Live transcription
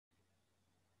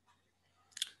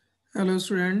Hello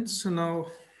students. Now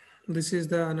this is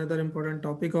the another important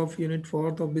topic of Unit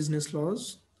 4th of Business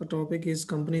Laws. The topic is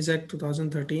Companies Act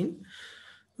 2013.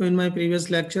 In my previous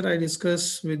lecture, I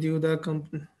discussed with you the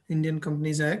Indian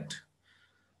Companies Act,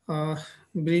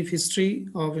 brief history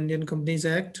of Indian Companies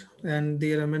Act and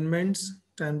their amendments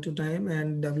time to time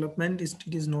and development. It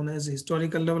is known as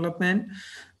historical development.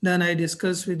 Then I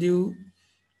discussed with you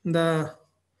the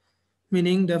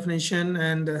meaning, definition,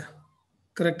 and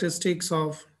characteristics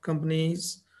of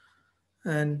companies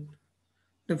and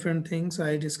different things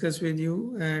I discussed with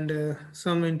you and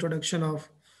some introduction of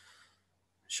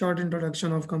short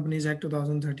introduction of Companies Act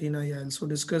 2013 I also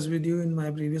discussed with you in my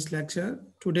previous lecture.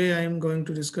 Today I am going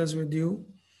to discuss with you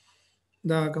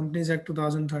the Companies Act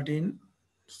 2013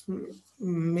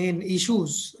 main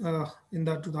issues in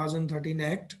the 2013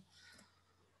 Act.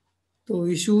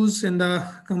 तो issues in the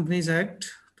Companies Act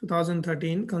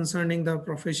 2013 concerning the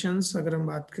professions अगर हम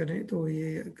बात करें तो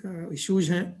ये issues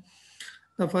हैं.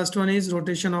 The first one is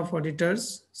rotation of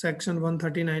auditors. Section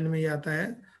 139 में ये आता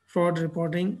है. Fraud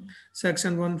reporting.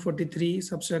 Section 143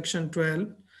 subsection 12.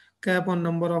 Cap on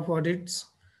number of audits.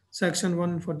 Section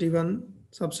 141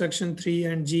 subsection 3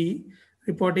 and G.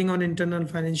 Reporting on internal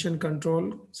financial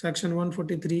control. Section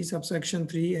 143 subsection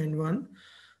 3 and 1.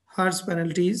 Harsh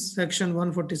penalties. Section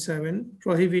 147.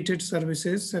 Prohibited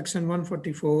services. Section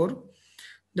 144.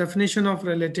 Definition of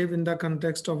relative in the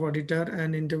context of auditor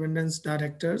and independence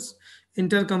directors.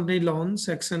 Intercompany loan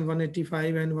section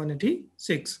 185 and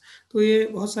 186. तो ये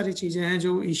बहुत सारी चीज़ें हैं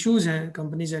जो issues हैं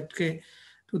companies act के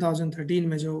 2013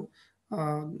 में जो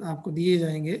आपको दिए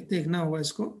जाएंगे, देखना होगा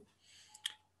इसको.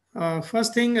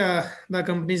 First thing, the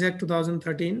Companies Act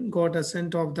 2013 got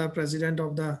assent of the President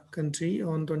of the country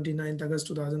on 29th August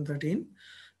 2013.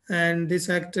 And this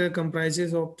act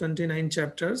comprises of 29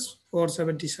 chapters,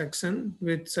 470 sections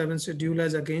with 7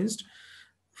 schedules against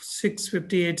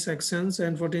 658 sections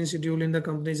and 14 schedule in the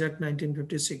Companies Act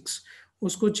 1956.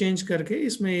 उसको change करके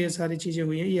इसमें ये सारी चीज़ें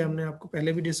हुई हैं, ये हमने आपको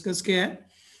पहले भी डिस्कस किया है.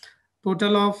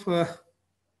 Total of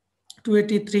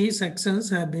 283 sections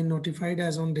have been notified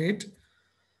as on date.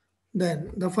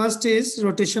 Then the first is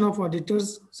rotation of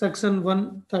auditors. Section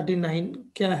 139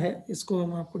 क्या है, इसको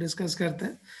हम आपको डिस्कस करते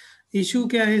हैं. इशू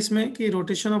क्या है इसमें कि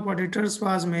rotation of auditors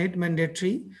was made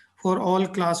mandatory for all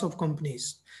class of companies.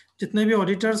 जितने भी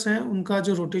ऑडिटर्स हैं उनका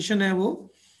जो रोटेशन है वो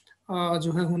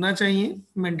जो है होना चाहिए,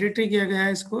 मैंडेटरी किया गया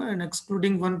है इसको. And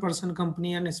excluding 1%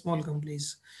 company and small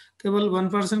companies, केवल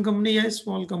 1% कंपनी या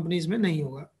स्मॉल कंपनीज में नहीं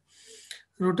होगा.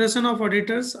 Rotation of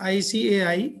auditors,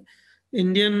 ICAI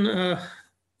Indian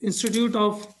institute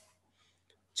of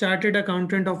chartered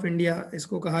accountant of India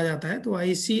इसको कहा जाता है. तो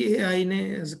ICAI ने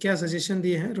क्या सजेशन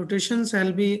दिए हैं, rotation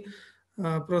shall be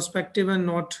prospective and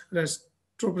not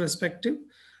retrospective,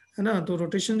 है ना. तो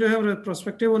रोटेशन जो है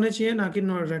प्रोस्पेक्टिव होने चाहिए, ना कि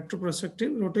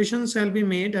retrospective. Rotation shall be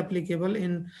made applicable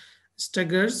in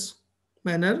स्टैगर्स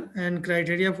manner and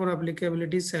criteria for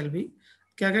applicability shall be.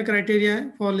 क्या क्या क्राइटेरिया है,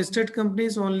 for listed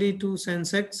companies only to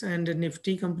Sensex and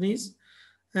Nifty companies.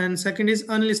 And second is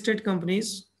unlisted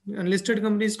companies. Unlisted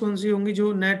companies कौन सी होंगी,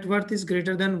 जो net worth is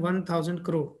greater than 1000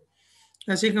 crore.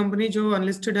 ऐसी company जो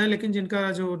unlisted है लेकिन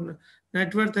जिनका जो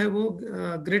नेटवर्थ है वो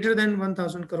ग्रेटर देन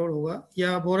 1000 करोड़ होगा.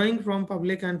 या borrowing from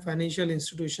public and financial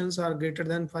institutions are greater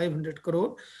than 500 crore.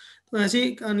 तो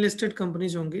ऐसी अनलिस्टेड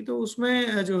कंपनीज होंगी तो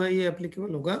उसमें जो है ये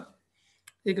एप्लीकेबल होगा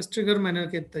एक स्ट्रिगर मैनर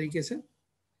के तरीके से.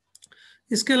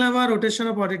 इसके अलावा rotation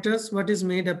of auditors, what is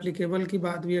made applicable की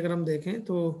बात भी अगर हम देखें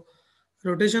तो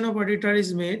rotation of auditor is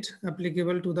made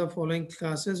applicable to the following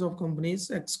classes of companies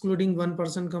excluding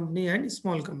 1% company and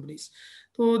small companies.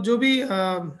 तो जो भी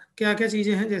क्या क्या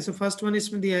चीज़ें हैं, जैसे फर्स्ट वन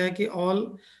इसमें दिया है कि all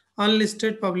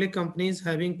unlisted public companies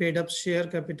having paid up share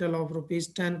capital of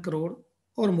 ₹10 crore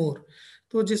or more.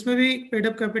 तो जिसमें भी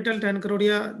paid up capital 10 करोड़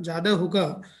या ज़्यादा होगा,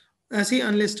 ऐसी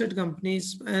unlisted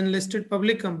companies, unlisted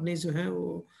public companies जो हैं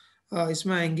वो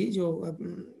इसमें आएंगी. जो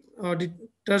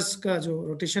ऑडिटर्स का जो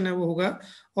रोटेशन है वो होगा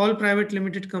all private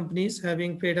limited companies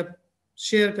having paid up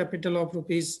share capital of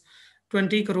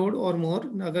 ₹20 crore और मोर.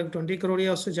 अगर 20 करोड़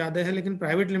या उससे ज़्यादा है लेकिन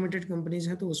प्राइवेट लिमिटेड कंपनीज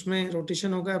हैं तो उसमें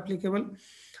रोटेशन होगा applicable.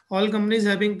 All companies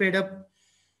having paid up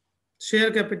share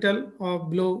capital of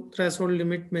below threshold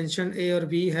limit mention A और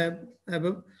B have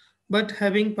above but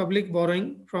having public borrowing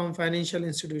from financial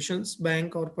institutions,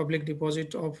 bank or public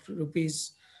deposit of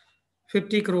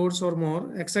 ₹50 crore और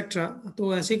मोर etcetera.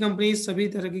 तो ऐसी company, सभी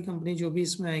तरह की company जो भी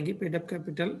इसमें आएंगी पेड अप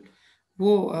कैपिटल,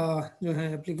 वो जो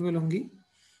है एप्लीकेबल होंगी.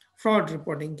 फ्रॉड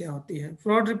रिपोर्टिंग क्या होती है,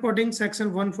 fraud reporting section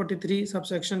 143 sub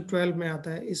section 12 में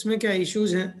आता है. इसमें क्या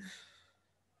इश्यूज हैं,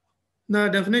 the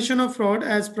definition of fraud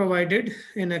as provided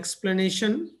in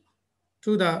explanation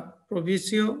to the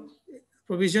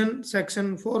provision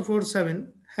section 447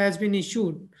 has been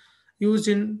issued used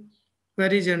in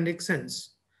very generic sense.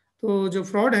 तो जो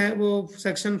फ्रॉड है वो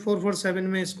सेक्शन 447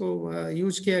 में इसको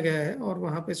यूज किया गया है और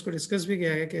वहाँ पे इसको डिस्कस भी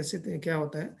किया गया कैसे क्या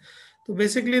होता है। तो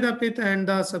basically the pith and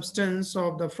the substance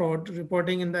of the fraud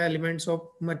reporting in the elements of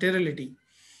materiality,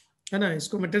 है ना,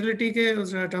 इसको मटेरियलिटी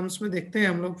के टर्म्स में देखते हैं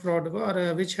हम लोग फ्रॉड को,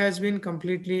 और which has been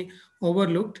completely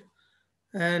overlooked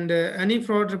and any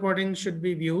fraud reporting should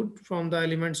be viewed from the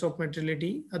elements of materiality,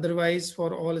 otherwise for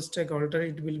all stakeholder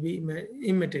it will be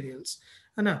immaterials,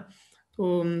 है ना। तो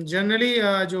जनरली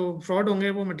जो फ्रॉड होंगे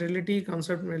वो materiality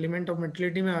concept element of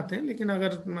materiality में आते हैं, लेकिन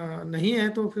अगर नहीं है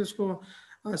तो फिर उसको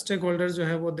स्टेक होल्डर्स जो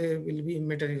है वो दे विल बी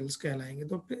इमटेरियल्स कहलाएंगे।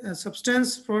 तो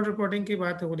सब्सटेंस फ्रॉड रिपोर्टिंग की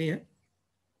बात हो रही है।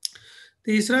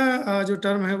 तीसरा जो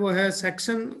टर्म है वो है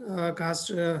section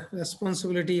cast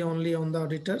responsibility only on the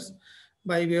auditors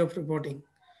by way of reporting,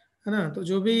 है ना। तो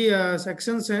जो भी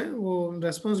सेक्शंस हैं वो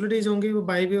रेस्पॉन्सिबिलिटीज होंगी वो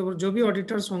बाय वे ऑफ, जो भी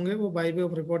ऑडिटर्स होंगे वो बाय वे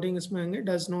ऑफ रिपोर्टिंग इसमें होंगे,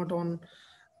 does not on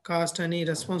caste any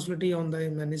responsibility on the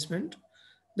management.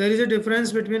 There is a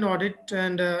difference between audit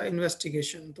and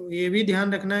investigation. तो ये भी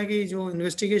ध्यान रखना है कि जो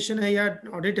इन्वेस्टिगेशन है या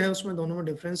ऑडिट है उसमें दोनों में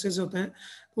डिफरेंसेस होते हैं,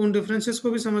 तो उन डिफरेंसेस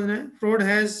को भी समझना है। फ्रॉड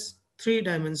हैज़ 3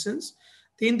 डायमेंशंस,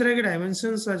 3 तरह के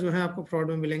डायमेंशंस जो है आपको फ्रॉड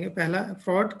में मिलेंगे। पहला,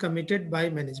 फ्रॉड कमिटेड बाय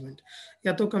मैनेजमेंट,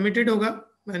 या तो कमिटेड होगा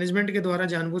मैनेजमेंट के द्वारा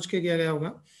जानबूझ के किया गया होगा।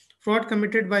 Fraud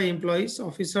committed by employees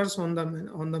officers on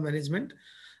the management,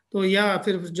 तो या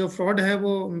फिर जो फ्रॉड है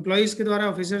वो एम्प्लॉइज के द्वारा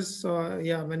ऑफिसर्स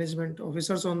या management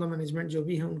officers on the management जो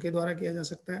भी हैं उनके द्वारा किया जा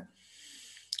सकता है।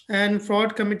 And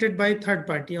fraud committed by third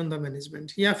party on the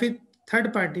management, या फिर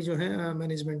थर्ड पार्टी जो है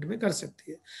मैनेजमेंट में कर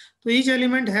सकती है। तो each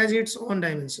element has its own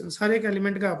dimension, हर एक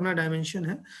एलिमेंट का अपना डायमेंशन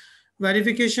है।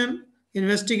 Verification,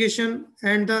 investigation,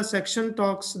 and the section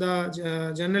talks the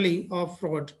generally of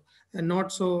fraud and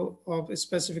not so of a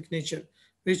specific nature,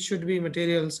 which should be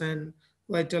materials and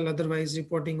vital, otherwise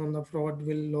reporting on the fraud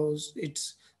will lose its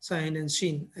sign and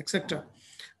sheen, etc.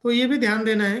 तो ये भी ध्यान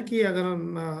देना है कि अगर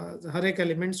हम हर एक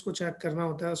एलिमेंट्स को चेक करना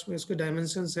होता है उसमें उसके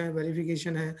डायमेंशंस हैं,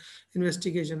 वेरिफिकेशन है,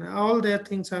 इन्वेस्टिगेशन है, all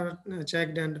that things are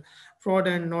checked and fraud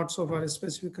and not so for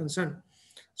specific concern.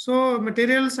 So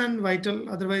materials and vital,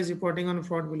 otherwise reporting on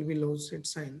fraud will be lose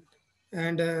its sign.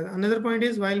 And another point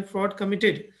is while fraud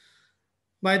committed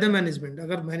by the management,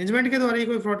 अगर management के द्वारा ही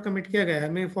कोई fraud commit किया गया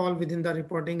है, may fall within the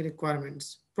reporting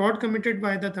requirements. Fraud committed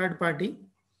by the third party,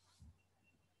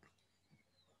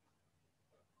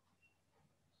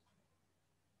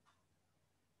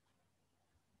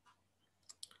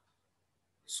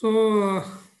 so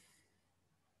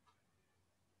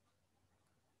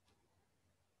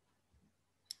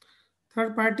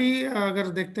third party अगर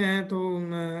देखते हैं तो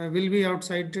will be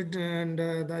आउटसाइडेड and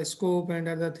the scope and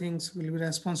other things will be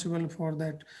responsible for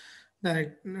that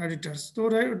editors. तो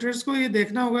editors को ये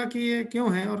देखना होगा कि ये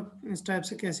क्यों है और इस टाइप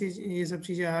से कैसी ये सब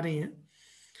चीज़ें आ रही हैं।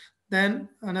 Then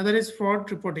another is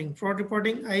fraud reporting. Fraud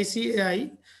reporting ICAI,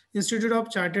 institute of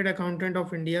chartered accountant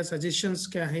of India, suggestions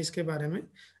क्या है इसके बारे में।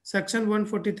 Section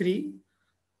 143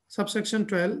 subsection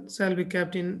 12 shall be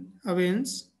kept in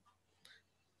abeyance.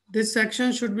 This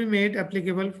section should be made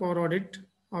applicable for audit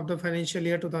of the financial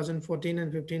year 2014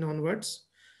 and 15 onwards.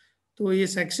 तो ये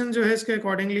section जो है इसके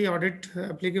अकॉर्डिंगली ऑडिट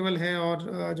एप्लीकेबल है,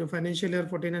 और जो फाइनेंशियल ईयर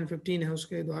 14 एंड 15 है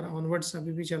उसके द्वारा ऑनवर्ड्स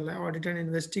अभी भी चल रहा है। Audit and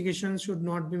investigation should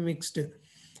not be mixed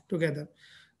together.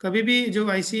 कभी भी जो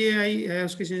ICAI है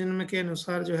उसके सीजन में के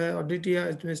अनुसार जो है ऑडिट या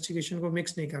इन्वेस्टिगेशन को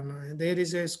मिक्स नहीं करना है। There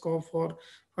is a scope for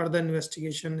further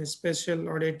investigation, special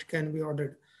audit can be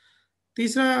ordered.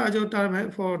 तीसरा जो टर्म है,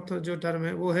 फोर्थ जो टर्म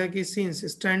है वो है कि since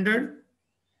standard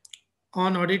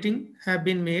on auditing have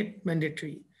been made mandatory,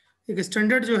 एक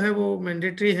स्टैंडर्ड जो है वो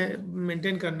मैंडेटरी है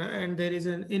मेंटेन करना, and there is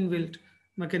an inbuilt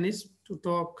mechanism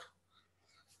to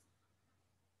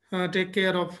take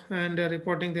care of and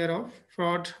reporting thereof,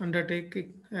 fraud undertaking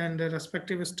and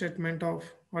respective statement of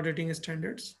auditing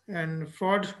standards, and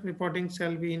fraud reporting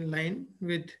shall be in line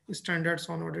with standards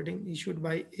on auditing issued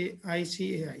by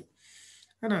ICAI,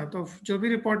 है ना। तो जो भी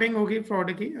reporting होगी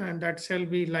fraud की and that shall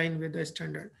be line with the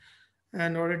standard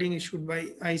and auditing issued by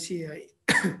ICAI.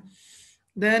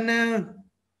 Then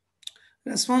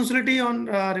responsibility on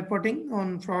reporting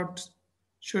on fraud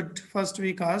should first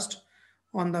be cast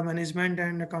on the management,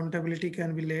 and accountability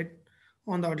can be laid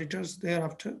on the auditors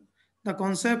thereafter. The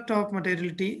concept of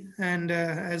materiality and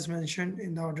as mentioned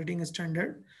in the auditing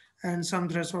standard and some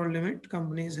threshold limit,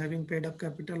 companies having paid up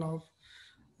capital of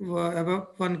above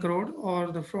 1 crore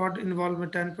or the fraud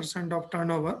involved 10% of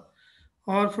turnover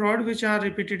or fraud which are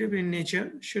repetitive in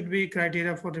nature should be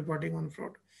criteria for reporting on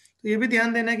fraud. तो ये भी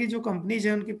ध्यान देना है कि जो companies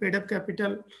है उनकी पेड अप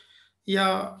कैपिटल या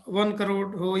 1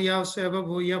 करोड़ हो या उससे अबव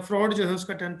हो, या फ्रॉड जो है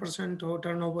उसका 10% हो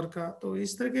टर्नओवर का, तो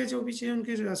इस तरह के जो भी चीज़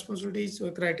उनकी रेस्पॉन्सिबिलिटीज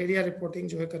क्राइटेरिया रिपोर्टिंग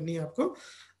जो है करनी है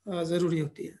आपको ज़रूरी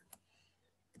होती है।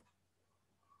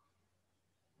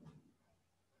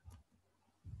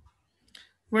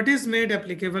 व्हाट इज मेड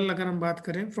एप्लीकेबल, अगर हम बात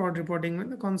करें फ्रॉड रिपोर्टिंग में,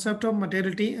 the concept of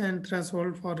materiality and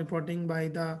threshold for reporting by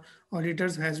the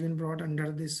auditors has been brought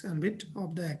under this ambit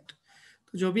of the act.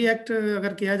 तो जो भी एक्ट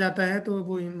अगर किया जाता है तो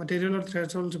वो मटेरियल और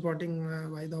threshold reporting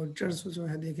by the auditors जो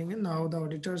है देखेंगे। Now the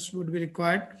auditors would be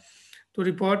required to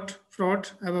report fraud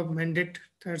above mandate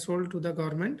threshold to the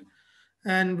government,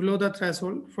 and below the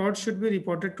threshold fraud should be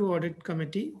reported to audit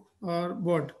committee और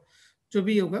board, जो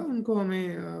भी होगा उनको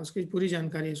हमें उसकी पूरी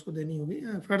जानकारी उसको देनी होगी।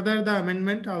 Further the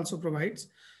amendment also provides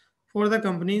for the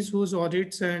companies whose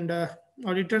audits and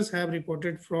auditors have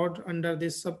reported fraud under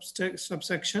this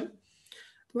subsection।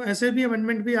 तो ऐसे भी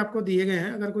अमेंडमेंट भी आपको दिए गए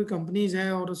हैं, अगर कोई कंपनीज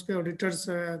हैं और उसके ऑडिटर्स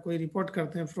कोई रिपोर्ट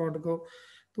करते हैं फ्रॉड को,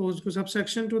 तो उसको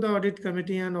subsection two the audit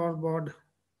committee and और board,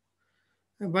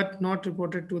 but not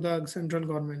reported to the central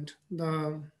government. The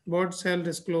board shall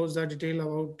disclose the detail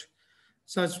about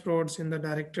such frauds in the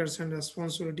directors and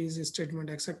responsibilities statement,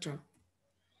 etc.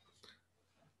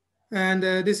 And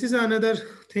this is another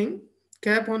thing,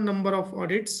 cap on number of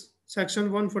audits। Section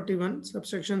 141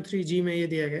 subsection 3G में ये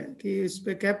दिया गया कि इस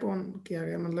पे cap on किया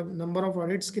गया, मतलब नंबर ऑफ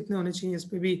ऑडिट्स कितने होने चाहिए, इस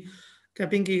पे भी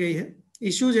कैपिंग की गई है।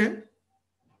 इश्यूज है,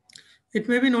 it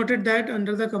may be noted that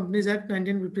under the Companies Act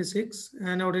 1956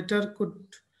 an auditor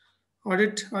could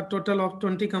audit a total of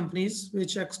 20 companies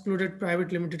which excluded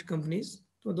private limited companies।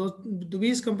 तो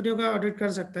 20 कंपनियों का ऑडिट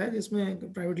कर सकता है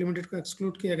जिसमें प्राइवेट लिमिटेड को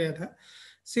एक्सक्लूड किया गया था।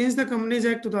 Since the Companies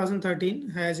Act 2013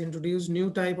 has introduced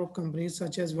new type of companies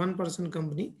such as one-person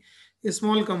company, a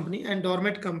small company, and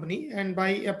dormant company, and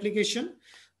by application,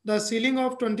 the ceiling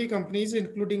of 20 companies,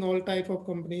 including all type of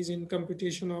companies in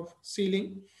computation of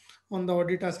ceiling on the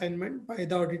audit assignment by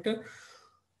the auditor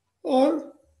or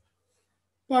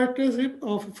partnership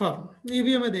of firm, ये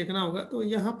भी हमें देखना होगा। तो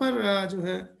यहाँ पर जो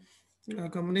है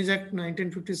कंपनीज एक्ट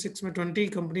 1956 में 20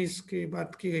 कंपनीज की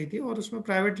बात की गई थी और उसमें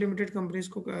प्राइवेट लिमिटेड कंपनीज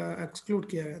को एक्सक्लूड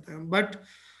किया गया था। बट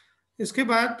इसके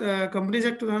बाद कंपनीज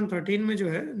एक्ट 2013 में जो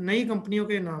है नई कंपनियों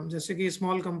के नाम जैसे कि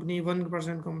स्मॉल कंपनी,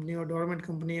 1% कंपनी और dormant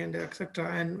company and etcetera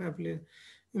and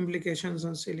implications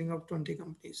on selling of 20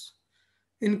 companies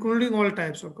including all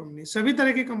types of company, सभी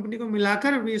तरह की कंपनी को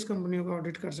मिलाकर भी इस कंपनियों का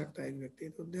ऑडिट कर सकता है एक व्यक्ति।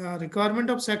 तो requirement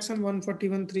of section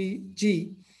 141(3)(g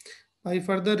by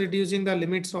further reducing the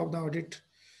limits of the audit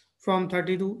from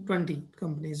 30 to 20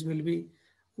 companies will be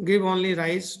give only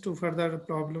rise to further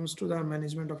problems to the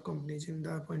management of companies in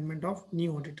the appointment of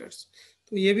new auditors।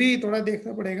 तो ये भी थोड़ा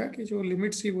देखना पड़ेगा कि जो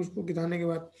limits थी उसको गिराने के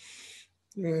बाद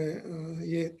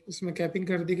ये इसमें कैपिंग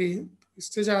कर दी गई है,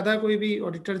 इससे ज़्यादा कोई भी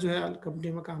ऑडिटर जो है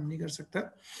कंपनी में काम नहीं कर सकता।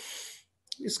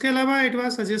 इसके अलावा इट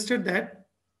वाज सजेस्टेड दैट,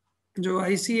 जो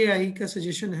ICAI का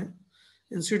सजेशन है,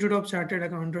 Institute of Chartered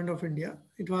Accountant of India,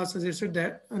 it was suggested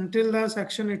that until the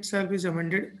section itself is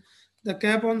amended, the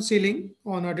cap on ceiling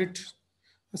on audit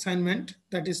assignment,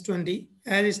 that is 20,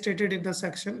 as stated in the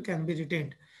section, can be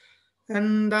retained,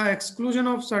 and the exclusion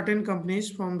of certain companies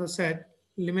from the said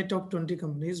limit of 20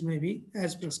 companies may be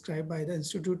as prescribed by the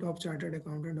Institute of Chartered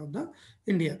Accountant of the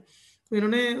India। तो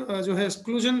इन्होंने जो है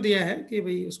exclusion दिया है कि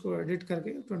भाई उसको edit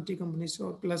करके 20 कंपनीज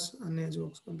और प्लस अन्य जो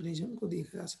कंपनीज हैं उनको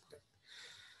देखा जा सकता है।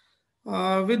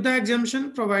 with the exemption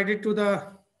provided to the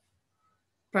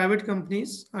private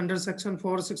companies under section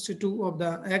 462 of the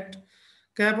act,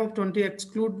 cap of 20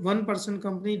 exclude 1%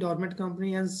 company, dormant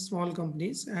company and small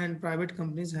companies and private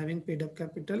companies having paid up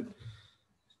capital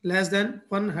less than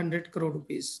 100 crore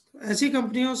rupees. ऐसी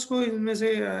कंपनियों को इनमें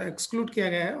से exclude किया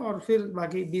गया है और फिर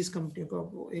बाकी 20 कंपनियों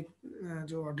को एक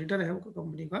जो ऑडिटर है वो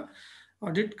कंपनी का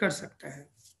ऑडिट कर सकता है।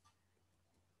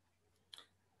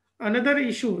 Another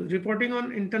issue, reporting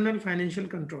on internal financial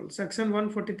control, section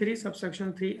 143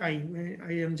 subsection 3I में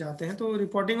आइए हम जाते हैं। तो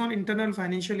reporting on internal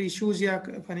financial issues या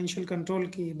फाइनेंशियल कंट्रोल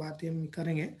की बात हम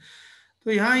करेंगे।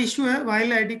 तो यहाँ इशू है,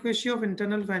 while adequacy of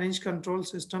internal financial control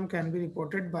system can be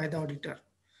reported by the auditor,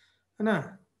 है ना,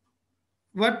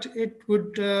 but it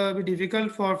would be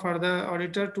difficult for the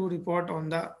auditor to report on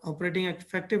the operating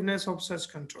effectiveness of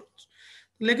such controls।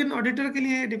 लेकिन auditor के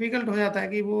लिए difficult हो जाता है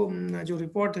कि वो जो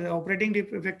रिपोर्ट है ऑपरेटिंग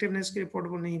इफेक्टिवनेस की रिपोर्ट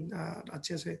वो नहीं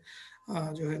अच्छे से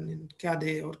जो है क्या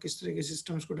दे और किस तरह के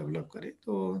सिस्टम्स को डेवलप करे।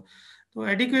 तो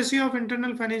adequacy of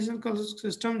internal financial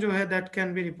system जो है that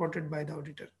can be reported by the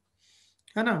auditor,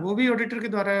 है ना, वो भी ऑडिटर के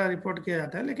द्वारा रिपोर्ट किया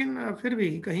जाता है, लेकिन फिर भी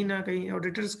कहीं ना कहीं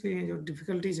ऑडिटर्स की जो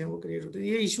डिफिकल्टीज हैं वो क्रिएट होती है,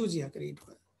 ये इश्यूज यहाँ क्रिएट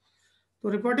हुआ है। तो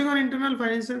reporting on internal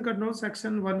financial control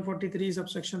section 143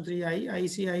 subsection 3I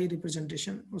ICAI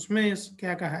representation, उसमें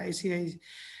क्या कहा है ICAI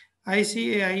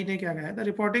ICAI ने क्या कहा था,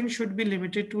 reporting should be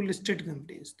limited to listed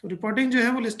companies. तो रिपोर्टिंग जो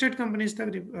है वो लिस्टेड कंपनीज तक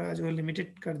जो है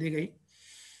लिमिटेड कर दी गई।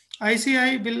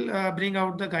 ICAI will bring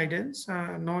out the guidance,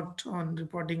 not on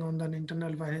reporting on the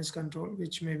internal finance control,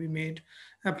 which may be made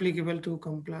applicable to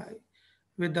comply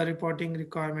with the reporting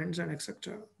requirements and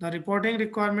etc. The reporting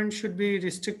requirements should be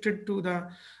restricted to the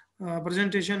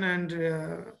presentation and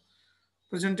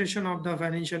presentation of the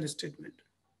financial statement,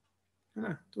 है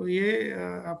ना। तो ये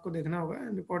आपको देखना होगा,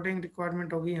 reporting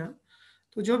requirement होगी यहाँ।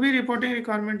 तो जो भी रिपोर्टिंग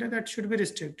रिक्वायरमेंट है that should be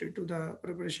restricted to the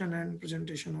preparation and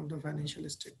presentation of the financial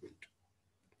statement.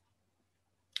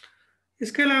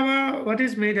 इसके अलावा व्हाट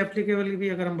इज मेड एप्लीकेबल भी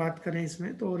अगर हम बात करें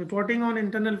इसमें, तो reporting on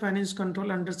internal finance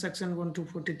control under section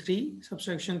 1243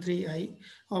 subsection 3I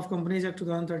of companies act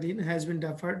 2013 has been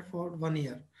deferred for 1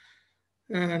 year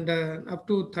and up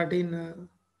to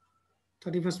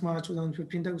 31 मार्च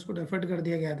 2015 तक उसको डेफर्ड कर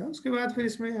दिया गया था। उसके बाद फिर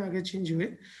इसमें आगे चेंज हुए।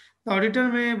 द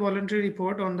ऑडिटर में voluntary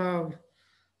report on the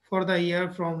for the year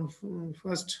from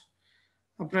 1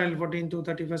 April 14 to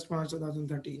 31 March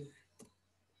 2013।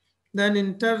 Then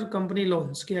inter company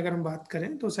loans की अगर हम बात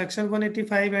करें तो सेक्शन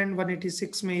 185 एंड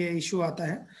 186 में ये इशू आता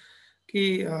है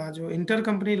कि जो इंटर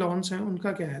कंपनी लोन्स हैं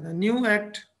उनका क्या है। The new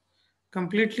act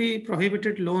completely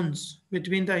prohibited loans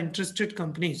between the interested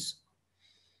companies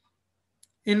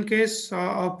in case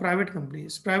of private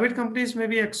companies. Private companies may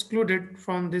be excluded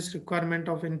from this requirement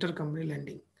of intercompany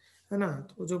lending, है ना।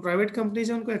 तो जो प्राइवेट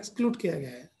कंपनीज है उनको एक्सक्लूड किया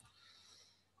गया है।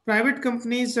 प्राइवेट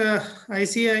कंपनीज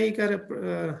ICAI का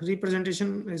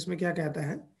रिप्रेजेंटेशन इसमें क्या कहता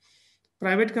है,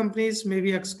 प्राइवेट कंपनीज में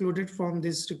be excluded from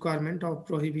this requirement of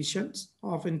prohibitions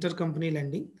of intercompany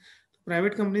landing.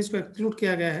 Private companies को एक्सक्लूड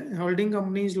किया गया है। Holding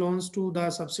companies loans to the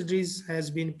subsidies has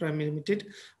been permitted.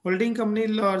 Holding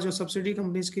company और जो सब्सिडी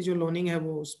कंपनीज की जो लोनिंग है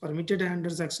वो परमिटेड है under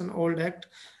section old act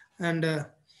and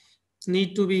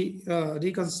need to be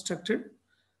reconstructed.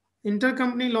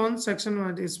 Intercompany loan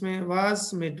section इसमें was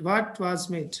made, what was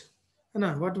made, है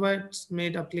ना, व्हाट वाज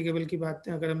मेड एप्लीकेबल की बात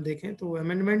अगर हम देखें तो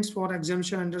amendments for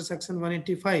exemption under section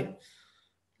 185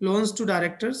 loans to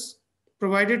directors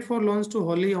provided for loans to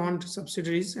wholly owned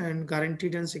subsidiaries and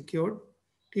guaranteed and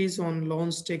securities on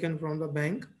loans taken from the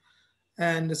bank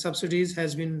and the subsidies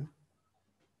has been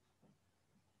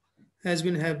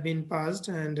passed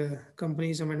and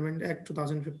companies amendment act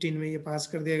 2015 में ये पास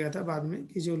कर दिया गया था बाद में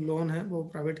कि जो लोन है वो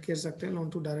प्राइवेट कर सकते हैं, loan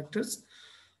to directors.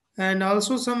 and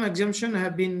also some exemption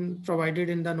have been provided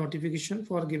in the notification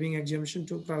for giving exemption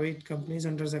to private companies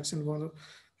under section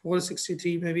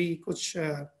 463 में भी कुछ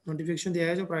नोटिफिकेशन दिया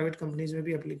है जो प्राइवेट कंपनीज में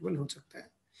भी एप्लीकेबल हो सकता है।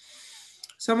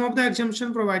 Some of the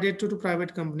exemption provided to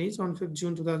private companies on 5th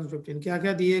June 2015, क्या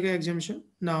क्या दिए गए exemption?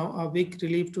 Now a big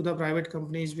relief to the private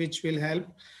companies which will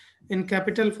help in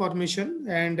capital formation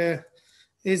and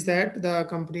is that the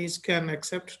companies can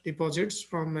accept deposits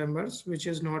from members which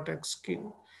is not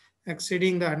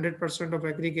exceeding the 100% of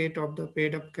aggregate of the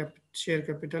paid up share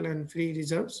capital and free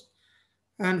reserves.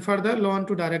 And further, loan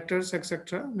to directors,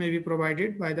 etc., may be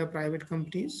provided by the private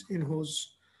companies in whose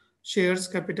shares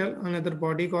capital another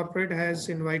body corporate has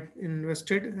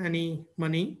invested any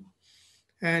money,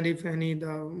 and if any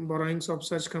the borrowings of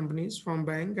such companies from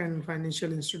bank and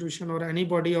financial institution or any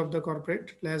body of the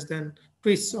corporate less than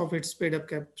twice of its paid up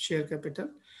share capital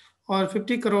or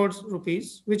 50 crores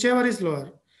rupees, whichever is lower,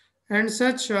 and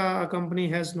such a company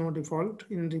has no default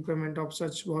in repayment of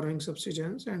such borrowing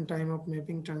substitutions and time of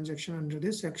mapping transaction under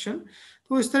this section।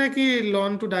 तो इस तरह की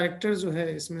loan to director जो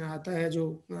है इसमें आता है,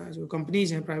 जो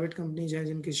कंपनीज हैं, प्राइवेट कंपनीज हैं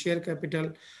जिनकी share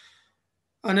capital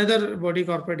another body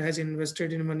corporate has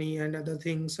invested in money and other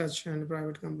things such and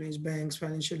private companies, banks,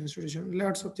 financial institutions,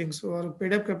 lots of things, or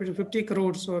paid up capital 50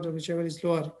 crores or whichever is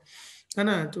lower, है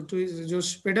ना। तो जो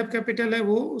paid up capital है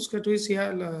वो उसका twice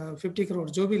या 50 करोड़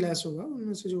जो भी लेस होगा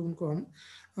उनमें से जो उनको हम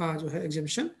जो है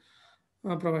एग्जेम्पशन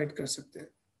प्रोवाइड कर सकते हैं।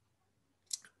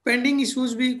 पेंडिंग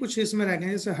इश्यूज भी कुछ इसमें रह गए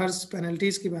हैं, जैसे हर्स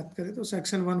पेनल्टीज की बात करें तो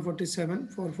सेक्शन 147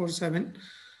 447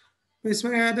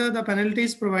 इसमें क्या था, the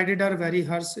penalties provided are very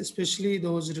harsh specially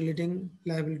those relating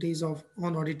liabilities of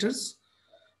on auditors.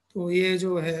 तो ये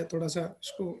जो है थोड़ा सा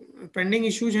इसको पेंडिंग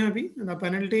इश्यूज हैं अभी। The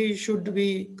penalty should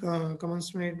be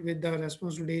commensurate with the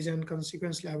responsibilities and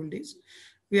consequence liabilities.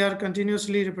 We are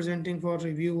continuously representing for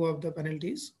review of the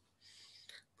penalties.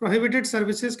 Prohibited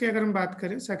services की अगर हम बात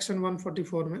करें सेक्शन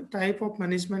 144 में, type of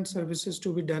management services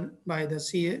to be done by the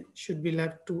CA should be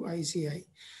left to ICAI,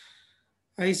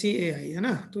 है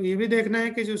ना। तो ये भी देखना है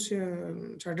कि जो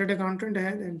चार्टर्ड अकाउंटेंट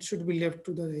है that should be left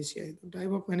to the ICAI।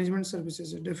 Type of management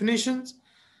services, definitions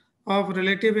of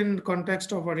relative in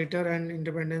context of auditor and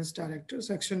independence director,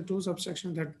 section 2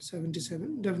 subsection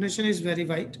 77 definition is very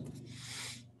wide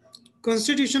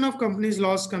constitution of companies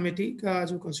loss committee का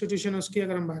जो constitution है उसकी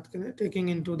अगर हम बात करें, taking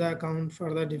into the account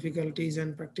for the difficulties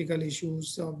and practical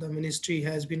issues of the ministry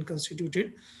has been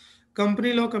constituted company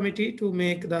law committee to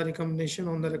make the recommendation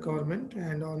on the requirement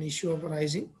and on issue of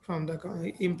arising from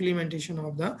the implementation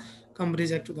of the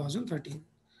Companies Act 2013.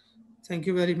 Thank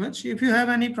you very much. If you have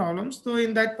any problems, so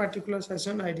in that particular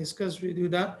session I discussed with you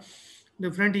the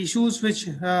different issues which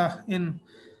in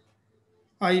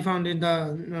I found in the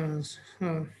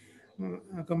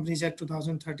Companies Act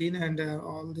 2013, and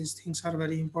all these things are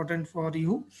very important for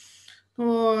you.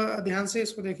 तो ध्यान से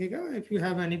इसको देखिएगा. If you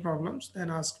have any problems,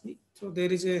 then ask me. So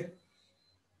there is a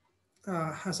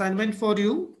assignment for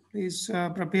you. Please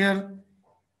prepare.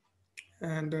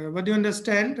 And what do you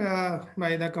understand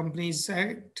by the Companies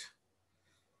Act?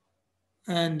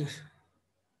 And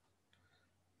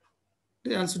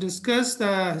they also discuss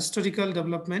the historical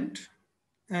development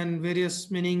and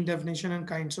various meaning, definition, and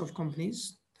kinds of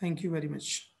companies. Thank you very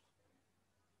much.